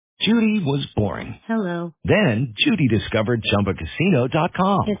Judy was boring. Hello. Then Judy discovered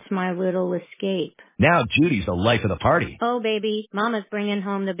ChumbaCasino.com. It's my little escape. Now Judy's the life of the party. Oh, baby, mama's bringing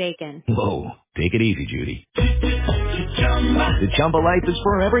home the bacon. Whoa, take it easy, Judy. The Chumba life is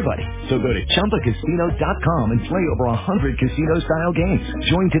for everybody. So go to ChumbaCasino.com and play over 100 casino-style games.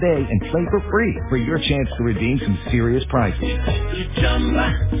 Join today and play for free for your chance to redeem some serious prizes.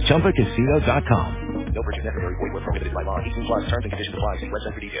 ChumbaCasino.com. No purchase necessary. Void where prohibited by law. 18 plus terms and conditions apply. See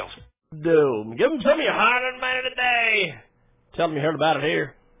website for details. Doom. Give them some of your hard-earned money today. Tell them you heard about it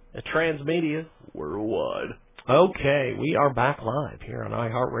here at Transmedia Worldwide. Okay, we are back live here on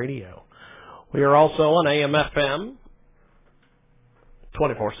iHeartRadio. We are also on AM/FM,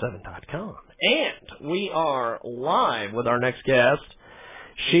 247.com. And we are live with our next guest.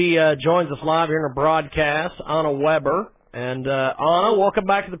 She joins us live here in our broadcast, Anna Weber. And Anna, welcome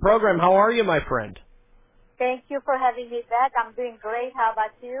back to the program. How are you, my friend? Thank you for having me back. I'm doing great. How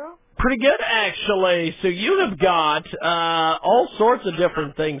about you? Pretty good, actually. So you have got all sorts of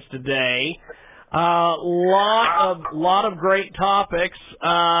different things today. Lot of great topics.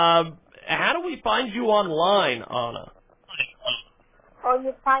 How do we find you online, Anna? Oh,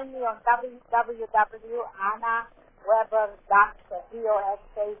 you find me on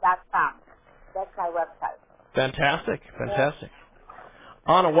www.annaweber.com. That's my website. Fantastic.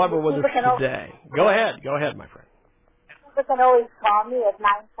 Anna Weber with us today. Go ahead, my friend. You can always call me at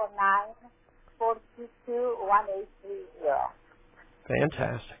 949-422-1830.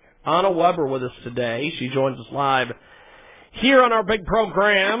 Fantastic. Anna Weber with us today. She joins us live here on our big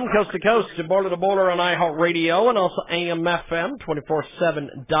program, coast to coast, border to border on iHeartRadio and also AM/FM,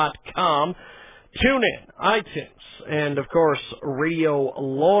 247.com. Tune in, iTunes, and, of course, Radio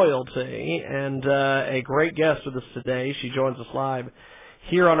Loyalty. And a great guest with us today. She joins us live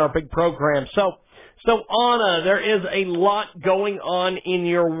here on our big program. So Anna, there is a lot going on in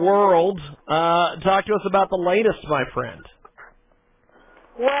your world. Talk to us about the latest, my friend.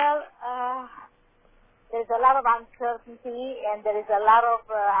 Well, there's a lot of uncertainty, and there is a lot of,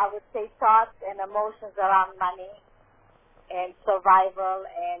 I would say, thoughts and emotions around money and survival.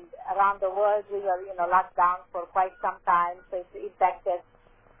 And around the world, we are, locked down for quite some time. So it's impacted,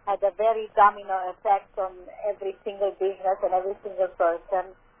 had a very domino effect on every single business and every single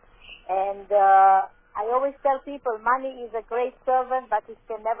person. And I always tell people money is a great servant, but it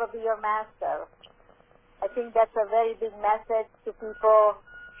can never be your master. I think that's a very big message to people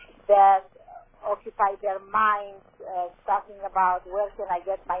that occupy their minds, talking about where can I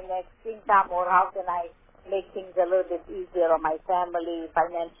get my next income or how can I make things a little bit easier on my family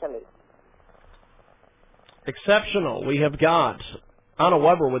financially. Exceptional. We have got Anna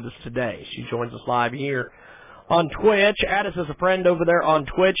Weber with us today. She joins us live here on Twitch. Add us as a friend over there on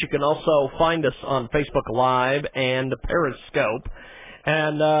Twitch. You can also find us on Facebook Live and Periscope.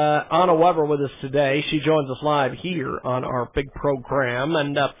 And Anna Weber with us today. She joins us live here on our big program.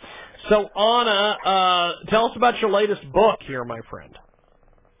 And so, Anna, tell us about your latest book here, my friend.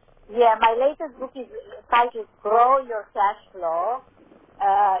 Yeah, my latest book is titled Grow Your Cash Flow.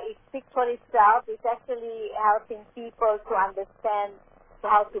 It speaks for itself. It's actually helping people to understand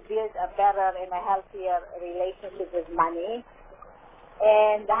how to build a better and a healthier relationship with money,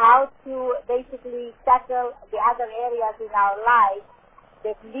 and how to basically tackle the other areas in our life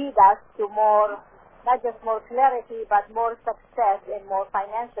that lead us to more, not just more clarity, but more success and more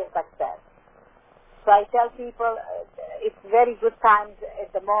financial success. So I tell people it's very good times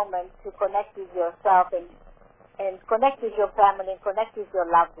at the moment to connect with yourself and connect with your family and connect with your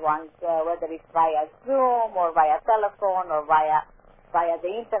loved ones, whether it's via Zoom or via telephone or via the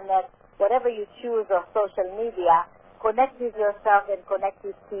internet, whatever you choose of social media. Connect with yourself and connect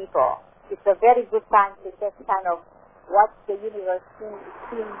with people. It's a very good time to just kind of watch the universe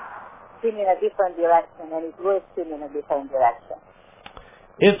spin in a different direction, and it will spin in a different direction.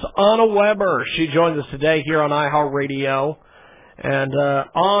 It's Anna Weber. She joins us today here on iHeartRadio. And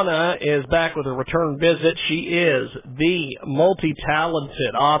Anna is back with a return visit. She is the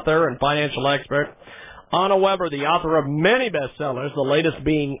multi-talented author and financial expert. Anna Weber, the author of many bestsellers, the latest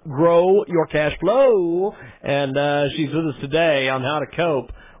being Grow Your Cash Flow. And she's with us today on how to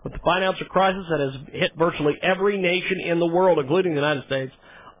cope with the financial crisis that has hit virtually every nation in the world, including the United States,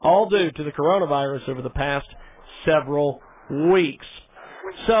 all due to the coronavirus over the past several weeks.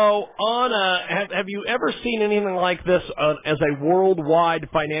 So, Anna, have you ever seen anything like this as a worldwide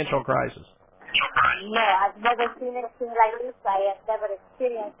financial crisis? No, I've never seen anything like this. I have never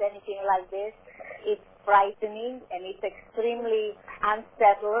experienced anything like this. It's frightening and it's extremely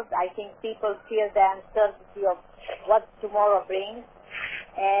unsettled. I think people feel the uncertainty of what tomorrow brings.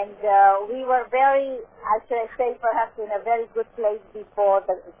 And we were very, I should say, perhaps in a very good place before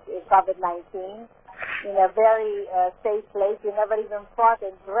the COVID-19, in a very safe place. We never even thought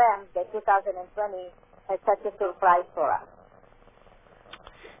and dreamt that 2020 had such a surprise for us.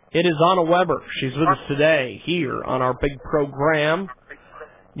 It is Anna Weber. She's with us today here on our big program.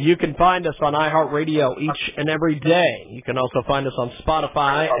 You can find us on iHeartRadio each and every day. You can also find us on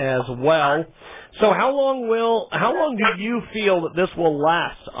Spotify as well. So how long do you feel that this will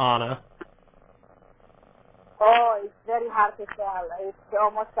last, Anna? Oh, it's very hard to tell. It's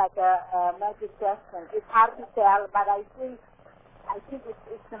almost like a magic question. It's hard to tell, but I think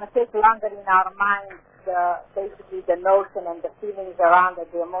it's going to take longer in our minds, basically the notion and the feelings around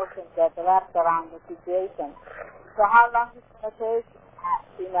it, the emotions that wrapped around the situation. So how long it's going to take?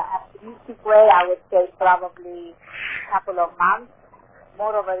 In an optimistic way, I would say probably a couple of months.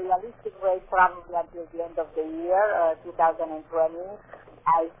 More of a realistic way, probably until the end of the year, 2020.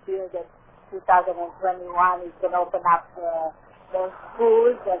 I feel that 2021 is going to open up more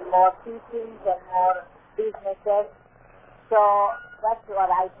schools and more teachings and more businesses. So that's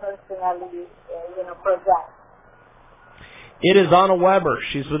what I personally, project. It is Anna Weber.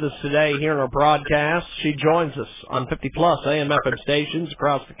 She's with us today here in our broadcast. She joins us on 50-plus AM/FM stations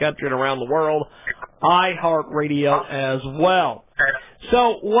across the country and around the world, iHeartRadio as well.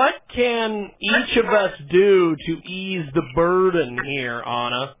 So what can each of us do to ease the burden here,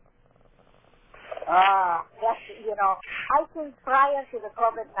 Anna? Yes, I think prior to the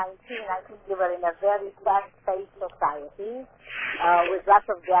COVID-19, I think we were in a very fast-paced society with lots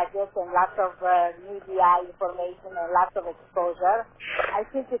of gadgets and lots of media information and lots of exposure. I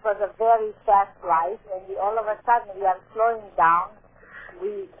think it was a very fast life, and all of a sudden we are slowing down.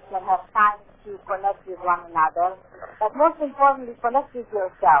 We can have time to connect with one another, but most importantly, connect with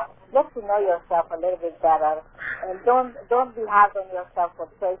yourself. Get to know yourself a little bit better, and don't be hard on yourself for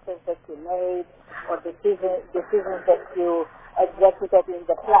choices that you made or decisions that you executed in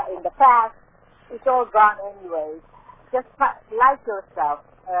the past. It's all gone anyway. Just like yourself,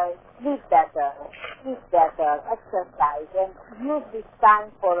 sleep better, eat better, exercise, and use this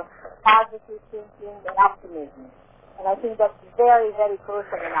time for positive thinking and optimism. And I think that's very, very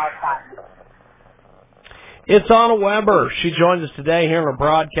crucial in our time. It's Anna Weber. She joins us today here in our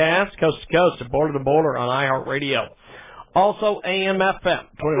broadcast, coast to coast, border to border on iHeartRadio. Also, AM/FM,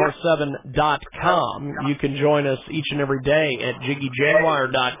 247.com. You can join us each and every day at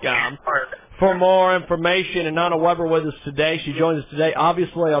JiggyJaguar.com for more information. And Anna Weber with us today. She joins us today,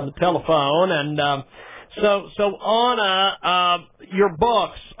 obviously, on the telephone. And so Anna, your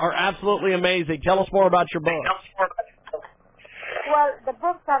books are absolutely amazing. Tell us more about your books. Well, the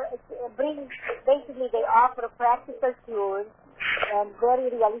books basically they offer practical tools and very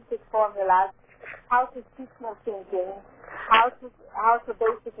realistic formulas, how to teach more thinking, how to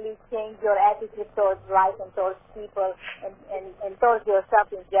basically change your attitude towards life and towards people and towards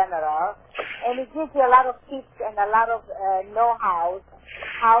yourself in general. And it gives you a lot of tips and a lot of know-how,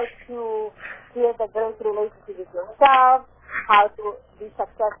 how to create a great relationship with yourself, how to be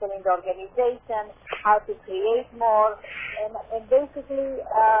successful in the organization, how to create more, and basically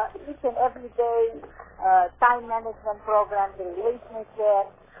each and every day time management programs, the relationship,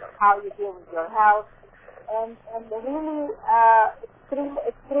 how you deal with your health, and really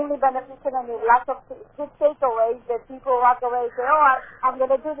extremely beneficial, and lots of good takeaways that people walk away and say, I'm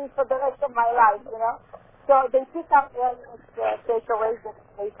going to do this for the rest of my life, So they pick up takeaways that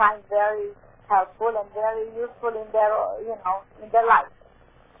they find very helpful and very useful in their, in their life.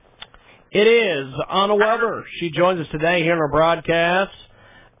 It is Anna Weber. She joins us today here in our broadcast.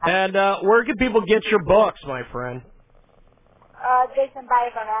 And where can people get your books, my friend? They can buy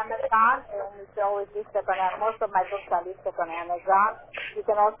it on Amazon, and it's always listed on Amazon. Most of my books are listed on Amazon. You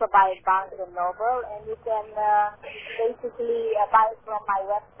can also buy it Barnes & Noble, and you can basically buy it from my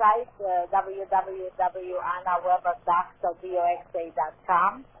website,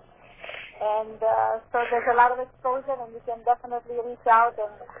 www.annaweber.com. And so there's a lot of exposure, and you can definitely reach out.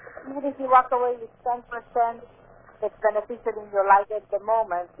 And even if you walk away with 10% that's beneficial in your life at the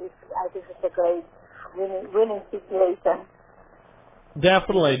moment, I think it's a great winning situation.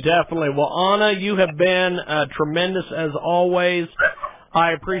 Definitely. Well, Anna, you have been tremendous as always.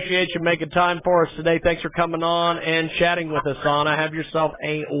 I appreciate you making time for us today. Thanks for coming on and chatting with us, Anna. Have yourself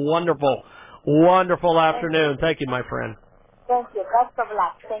a wonderful, wonderful afternoon. Thank you, my friend. Thank you. Best of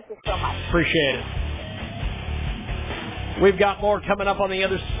luck. Thank you so much. Appreciate it. We've got more coming up on the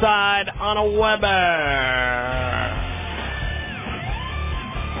other side. Anna Weber.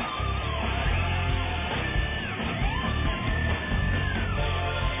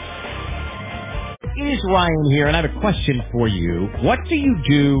 is Ryan here, and I have a question for you. What do you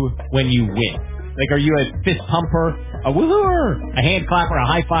do when you win? Like, are you a fist pumper, a woohooer, a hand clapper, a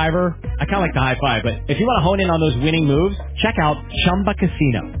high fiver? I kind of like the high five, but if you want to hone in on those winning moves, check out Chumba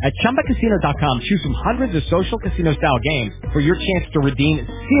Casino. At ChumbaCasino.com, choose from hundreds of social casino-style games for your chance to redeem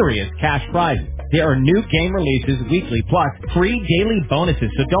serious cash prizes. There are new game releases weekly, plus free daily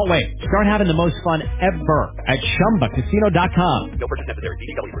bonuses, so don't wait. Start having the most fun ever at ChumbaCasino.com. No purchase necessary.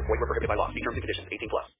 VGW Group. Void where prohibited by law. See terms and conditions. 18+.